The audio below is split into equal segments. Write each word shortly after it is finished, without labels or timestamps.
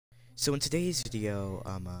So in today's video,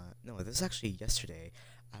 no, this is actually yesterday.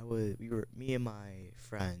 Me and my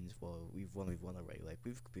friends. Well, we've won already. Like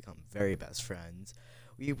we've become very best friends.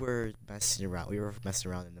 We were messing around. We were messing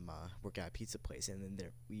around in the working at a pizza place, and then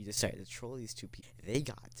we decided to troll these two people. They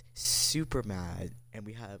got super mad, and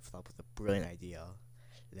we had up with a brilliant idea.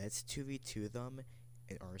 Let's 2v2 them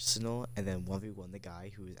in Arsenal, and then 1v1 the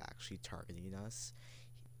guy who is actually targeting us.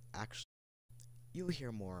 Actually, you'll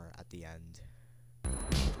hear more at the end.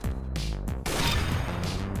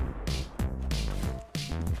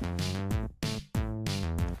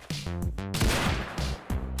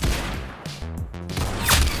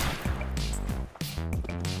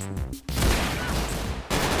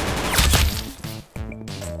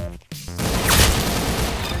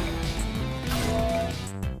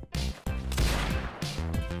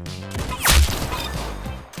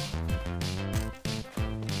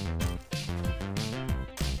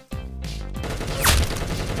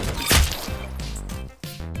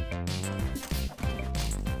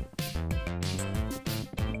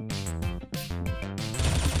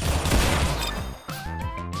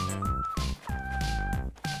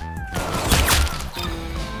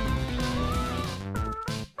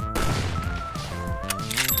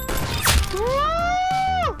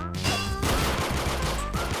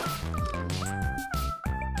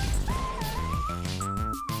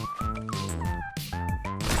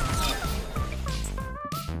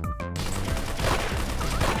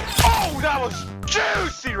 That was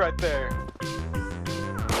juicy right there!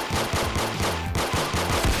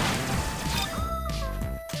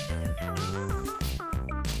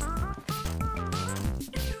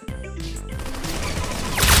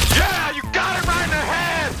 Yeah, you got it right in the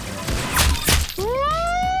head! Woo!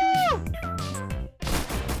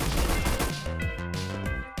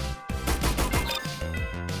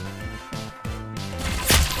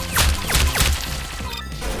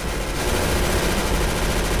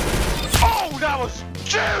 That was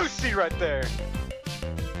juicy right there!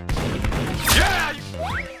 Yeah!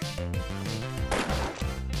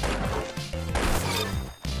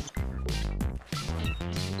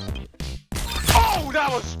 Oh, that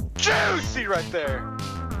was juicy right there!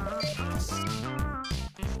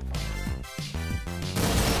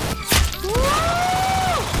 Woo!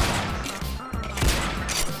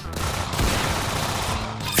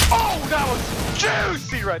 Oh, that was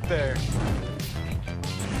juicy right there!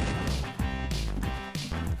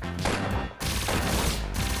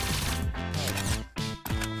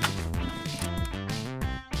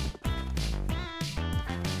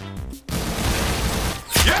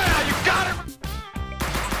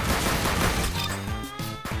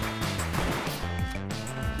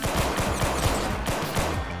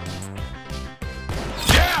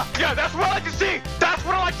 Yeah, that's what I like to see! That's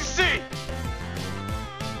what I like to see!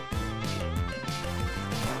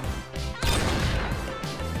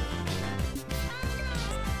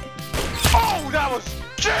 Oh, that was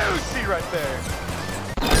juicy right there!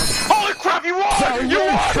 Holy crap, you won!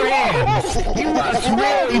 So you must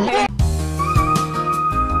really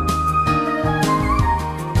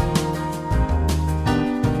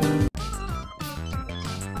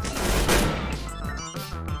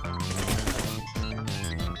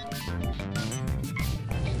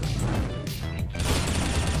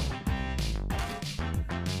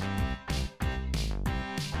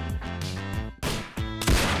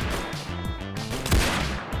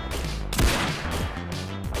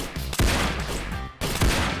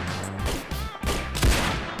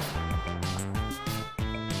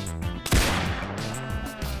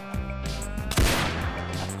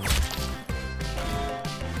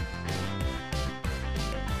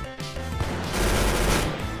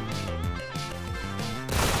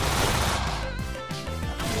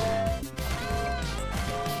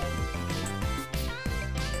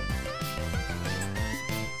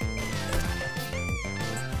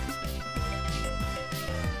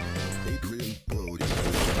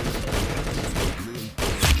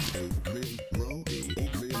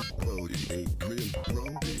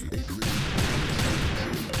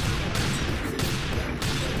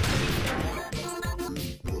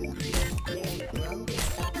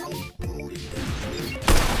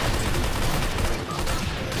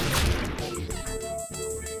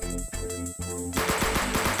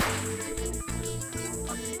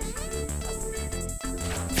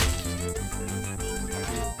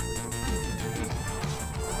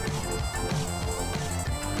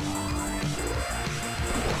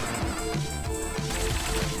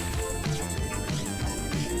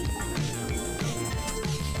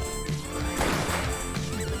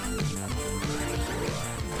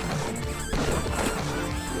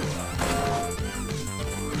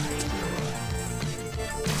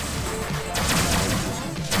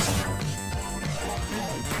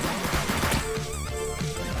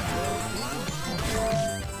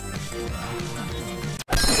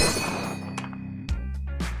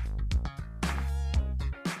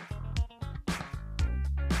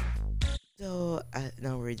So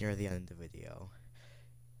now we're near the end of the video.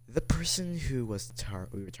 The person who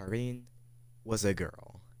we were targeting was a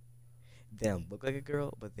girl. They don't look like a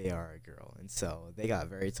girl, but they are a girl, and so they got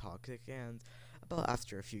very toxic. And about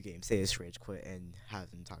after a few games, they just rage quit and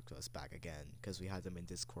haven't talked to us back again because we had them in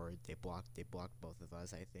Discord. They blocked both of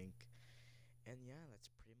us, I think. And yeah, that's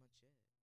pretty.